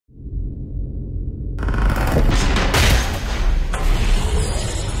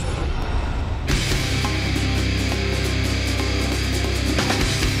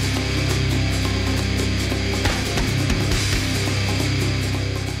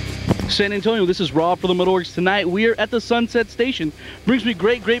San Antonio, this is Rob for the MetalWorks. Tonight we are at the Sunset Station. Brings me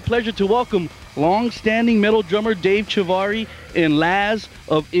great pleasure to welcome long-standing metal drummer Dave Chavarri and Laz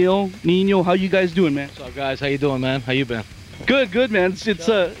of Il Nino. How you guys doing, man? What's up, guys? How you doing, man? How you been? Good, man. It's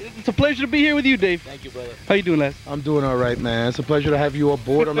a pleasure to be here with you, Dave. Thank you, brother. How you doing, Laz? I'm doing all right, man. It's a pleasure to have you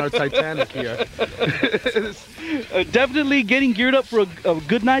aboard on our Titanic here. Definitely getting geared up for a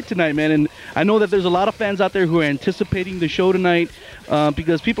good night tonight, man. And I know that there's a lot of fans out there who are anticipating the show tonight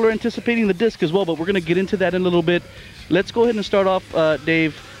because people are anticipating the disc as well, but we're going to get into that in a little bit. Let's go ahead and start off,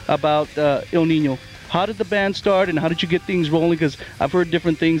 Dave, about Il Nino. How did the band start and how did you get things rolling? Because I've heard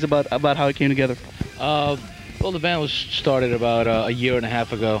different things about how it came together. Well, the band was started about a year and a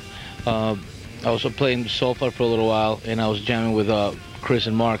half ago. I was playing soulfire for a little while, and I was jamming with Chris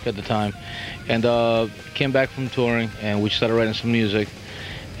and Mark at the time. And came back from touring, and we started writing some music.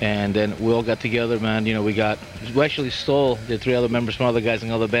 And then we all got together, man. You know, we actually stole the 3 other members from other guys in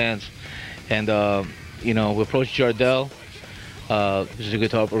other bands. And, you know, we approached Jardel, who's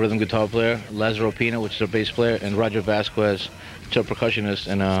a rhythm guitar player, Lazaro Pina, which is our bass player, and Roger Vasquez, which is our percussionist.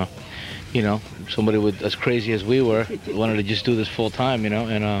 And, you know, somebody as crazy as we were wanted to just do this full time, you know.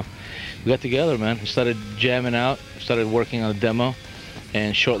 And we got together, man. We started jamming out, started working on a demo.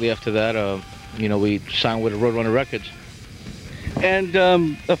 And shortly after that, you know, we signed with Roadrunner Records. And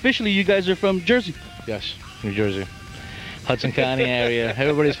officially, you guys are from Jersey. Yes, New Jersey, Hudson County area.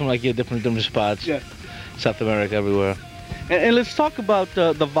 Everybody's from like different spots. Yeah. South America, everywhere. And let's talk about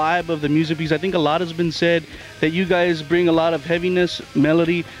the vibe of the music, because I think a lot has been said that you guys bring a lot of heaviness,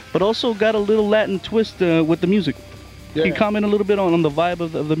 melody, but also got a little Latin twist with the music. Yeah. Can you comment a little bit on the vibe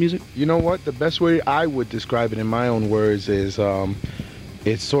of the music? You know what? The best way I would describe it in my own words is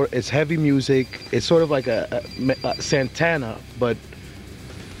it's heavy music. It's sort of like a Santana, but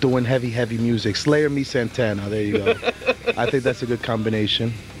doing heavy music. Slayer meets Santana. There you go. I think that's a good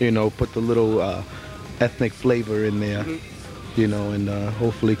combination. You know, put the little ethnic flavor in there. You know, and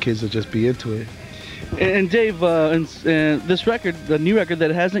hopefully kids will just be into it. And Dave, this record, the new record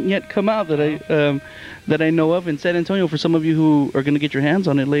that hasn't yet come out that I know of in San Antonio, for some of you who are going to get your hands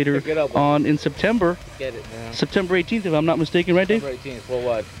on it later in September. Get it, man. September 18th, if I'm not mistaken, right, Dave? September 18th,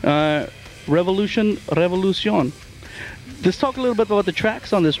 worldwide. Revolution. Let's talk a little bit about the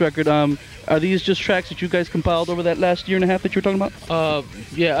tracks on this record. Are these just tracks that you guys compiled over that last year and a half that you were talking about?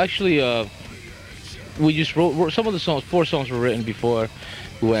 Yeah, actually, we just wrote some of the songs. 4 songs were written before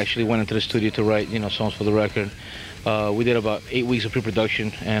we actually went into the studio to write, you know, songs for the record. We did about 8 weeks of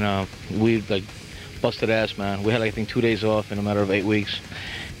pre-production, and we like busted ass, man. We had, I think, 2 days off in a matter of 8 weeks,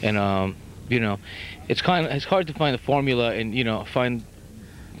 and you know, it's hard to find a formula and, you know, find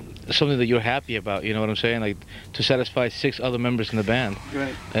something that you're happy about. You know what I'm saying? Like, to satisfy 6 other members in the band.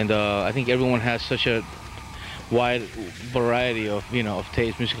 Right. And I think everyone has such a wide variety of, you know,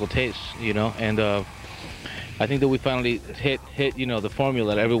 musical tastes, you know, and I think that we finally hit, you know, the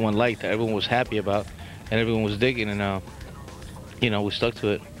formula that everyone liked, that everyone was happy about, and everyone was digging, and you know, we stuck to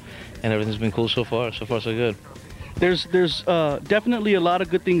it, and everything's been cool so far. So far, so good. There's definitely a lot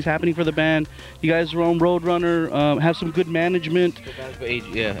of good things happening for the band. You guys are on Roadrunner, have some good management.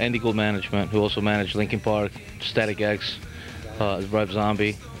 Yeah, Andy Gould Management, who also managed Linkin Park, Static X, Rob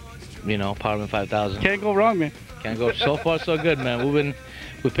Zombie, you know, Powerman 5000. Can't go wrong, man. Can't go. So far, so good, man.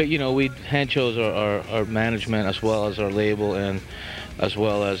 You know, we hand chose our management as well as our label and as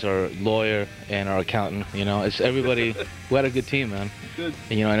well as our lawyer and our accountant. You know, it's everybody. We had a good team, man. Good.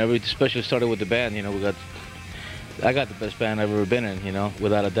 And, you know, and especially started with the band. You know, I got the best band I've ever been in. You know,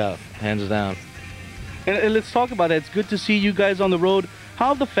 without a doubt, hands down. And let's talk about it. It's good to see you guys on the road. How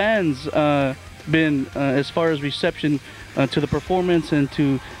have the fans been as far as reception to the performance and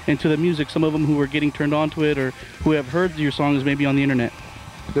to the music? Some of them who are getting turned on to it or who have heard your songs maybe on the internet.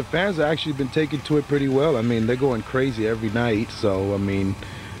 The fans have actually been taking to it pretty well. I mean, they're going crazy every night. So, I mean,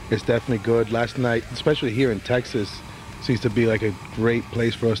 it's definitely good. Last night, especially here in Texas, seems to be like a great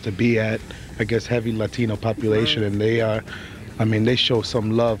place for us to be at. I guess heavy Latino population, and they show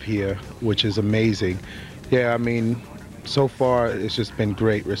some love here, which is amazing. Yeah, I mean, so far it's just been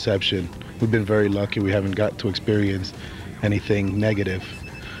great reception. We've been very lucky. We haven't got to experience anything negative.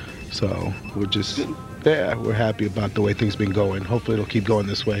 So we're just, yeah, we're happy about the way things been going. Hopefully it'll keep going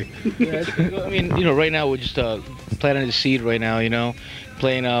this way. Yeah, I mean, you know, right now we're just planting the seed right now, you know,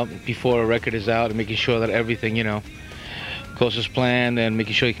 playing out before a record is out and making sure that everything, you know, goes as planned, and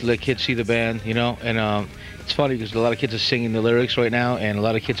making sure you let kids see the band, you know. And it's funny because a lot of kids are singing the lyrics right now, and a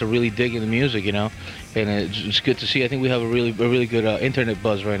lot of kids are really digging the music, you know. And it's good to see. I think we have a really good internet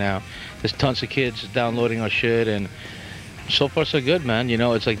buzz right now. There's tons of kids downloading our shit, and so far so good, man. You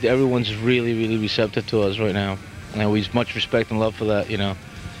know, it's like everyone's really receptive to us right now, and we have much respect and love for that, you know.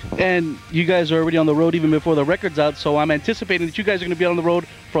 And you guys are already on the road even before the record's out, so I'm anticipating that you guys are going to be on the road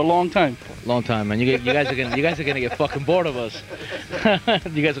for a long time. Long time, man. You guys are gonna get fucking bored of us.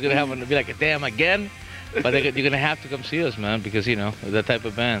 You guys are gonna have to be like, damn, again. But you're gonna have to come see us, man, because you know that type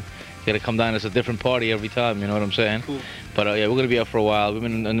of band. You gotta come down as a different party every time. You know what I'm saying? Cool. But yeah, we're gonna be out for a while. We've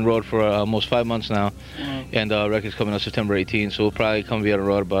been on the road for almost 5 months now, and record's coming out September 18th. So we'll probably come be on the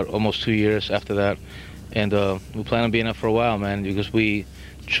road about almost 2 years after that, and we plan on being out for a while, man, because we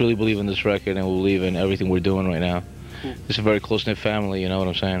truly believe in this record and we believe in everything we're doing right now. Cool. It's a very close-knit family. You know what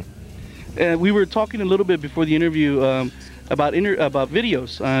I'm saying? We were talking a little bit before the interview about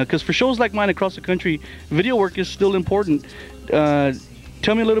videos, because for shows like mine across the country, video work is still important.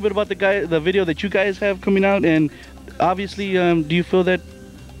 Tell me a little bit about the video that you guys have coming out, and obviously, do you feel that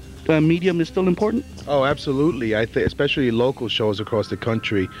medium is still important? Oh, absolutely. I think, especially local shows across the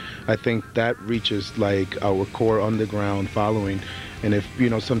country, I think that reaches like our core underground following. And if, you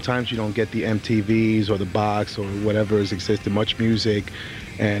know, sometimes you don't get the MTVs or the box or whatever is existing, much music,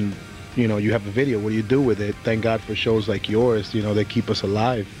 and, you know, you have a video, what do you do with it? Thank God for shows like yours, you know, that keep us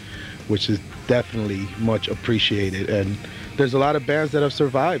alive, which is definitely much appreciated. And there's a lot of bands that have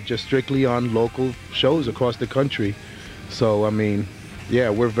survived just strictly on local shows across the country. So, I mean, yeah,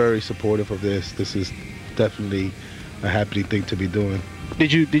 we're very supportive of this. This is definitely a happy thing to be doing.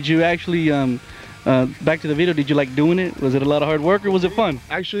 Did you actually back to the video, did you like doing it? Was it a lot of hard work or was it fun?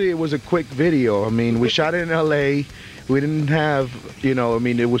 Actually, it was a quick video. I mean, we shot it in LA. We didn't have, you know, I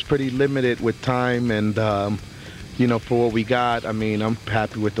mean, it was pretty limited with time, and you know, for what we got, I mean, I'm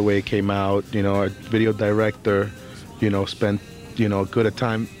happy with the way it came out. You know, our video director, you know, spent, you know, a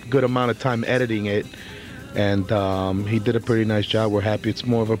good amount of time editing it, and he did a pretty nice job. We're happy. It's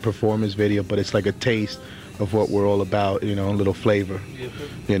more of a performance video, but it's like a taste of what we're all about, you know, a little flavor,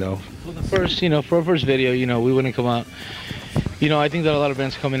 you know. Well, the first, you know, for our first video, you know, we wouldn't come out. You know, I think that a lot of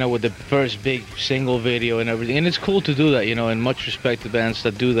bands coming out with the first big single video and everything, and it's cool to do that, you know, and much respect to bands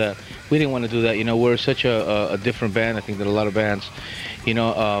that do that. We didn't want to do that, you know. We're such a different band, I think, than a lot of bands. You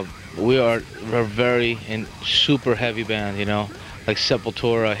know, we're very and super heavy band, you know, like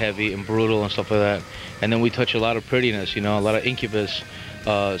Sepultura heavy and brutal and stuff like that. And then we touch a lot of prettiness, you know, a lot of Incubus,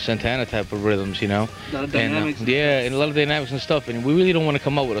 Santana type of rhythms, you know. A lot of dynamics. And, yeah, and a lot of dynamics and stuff. And we really don't want to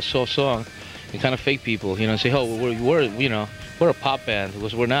come out with a soft song and kind of fake people, you know, and say, oh, we're you know, we're a pop band,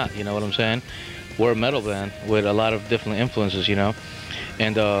 because we're not, you know what I'm saying? We're a metal band with a lot of different influences, you know.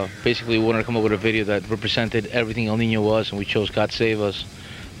 And basically we wanted to come up with a video that represented everything El Nino was, and we chose God Save Us,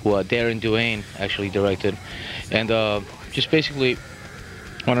 who Darren Duane actually directed. And just basically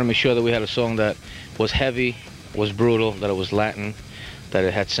wanted to make sure that we had a song that was heavy, was brutal, that it was Latin, that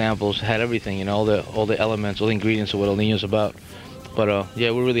it had samples, had everything, you know, all the elements, all the ingredients of what El Nino's about. But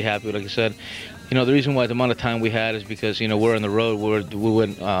yeah, we're really happy. Like I said, you know, the reason why the amount of time we had is because, you know, we're on the road. We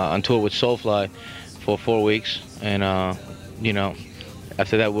went on tour with Soulfly for 4 weeks, and you know,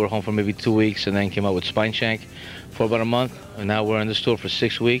 after that we were home for maybe 2 weeks, and then came out with Spineshank for about a month, and now we're on this tour for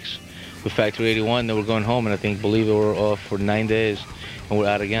 6 weeks with Factory 81. Then we're going home, and I think, believe it, we're off for 9 days, and we're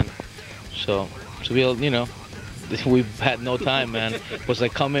out again. So we, you know, we've had no time, man. It was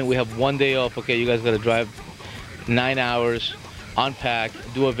like, come in, we have 1 day off. Okay, you guys got to drive 9 hours, unpack,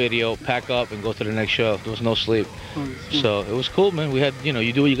 do a video, pack up, and go to the next show. There was no sleep. So it was cool, man. We had, you know,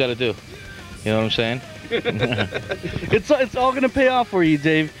 you do what you got to do. You know what I'm saying? It's all gonna pay off for you,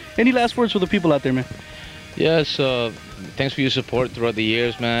 Dave. Any last words for the people out there, man? Yes, thanks for your support throughout the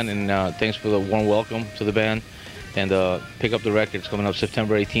years, man, and thanks for the warm welcome to the band. And pick up the records coming up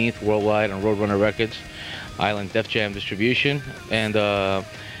September 18th worldwide on Roadrunner Records, Island Def Jam Distribution, and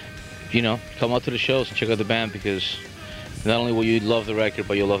you know, come out to the shows and check out the band, because not only will you love the record,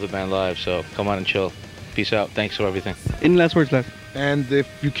 but you'll love the band live. So come on and chill. Peace out. Thanks for everything. Any last words, Les? And if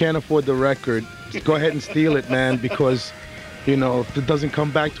you can't afford the record, go ahead and steal it, man, because, you know, if it doesn't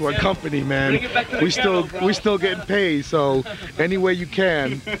come back to our company, man, we still getting paid. So any way you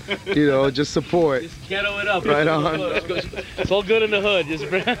can, you know, just support. Just ghetto it up. Right on. It's all good in the hood. Just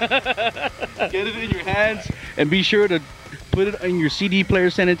get it in your hands, and be sure to put it in your CD player,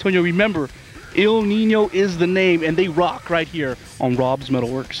 San Antonio. Remember, El Nino is the name, and they rock right here on Rob's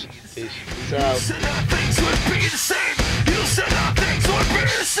Metalworks. Peace out. You said that things would be the same. You said that things would be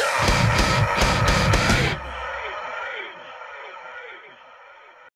the same.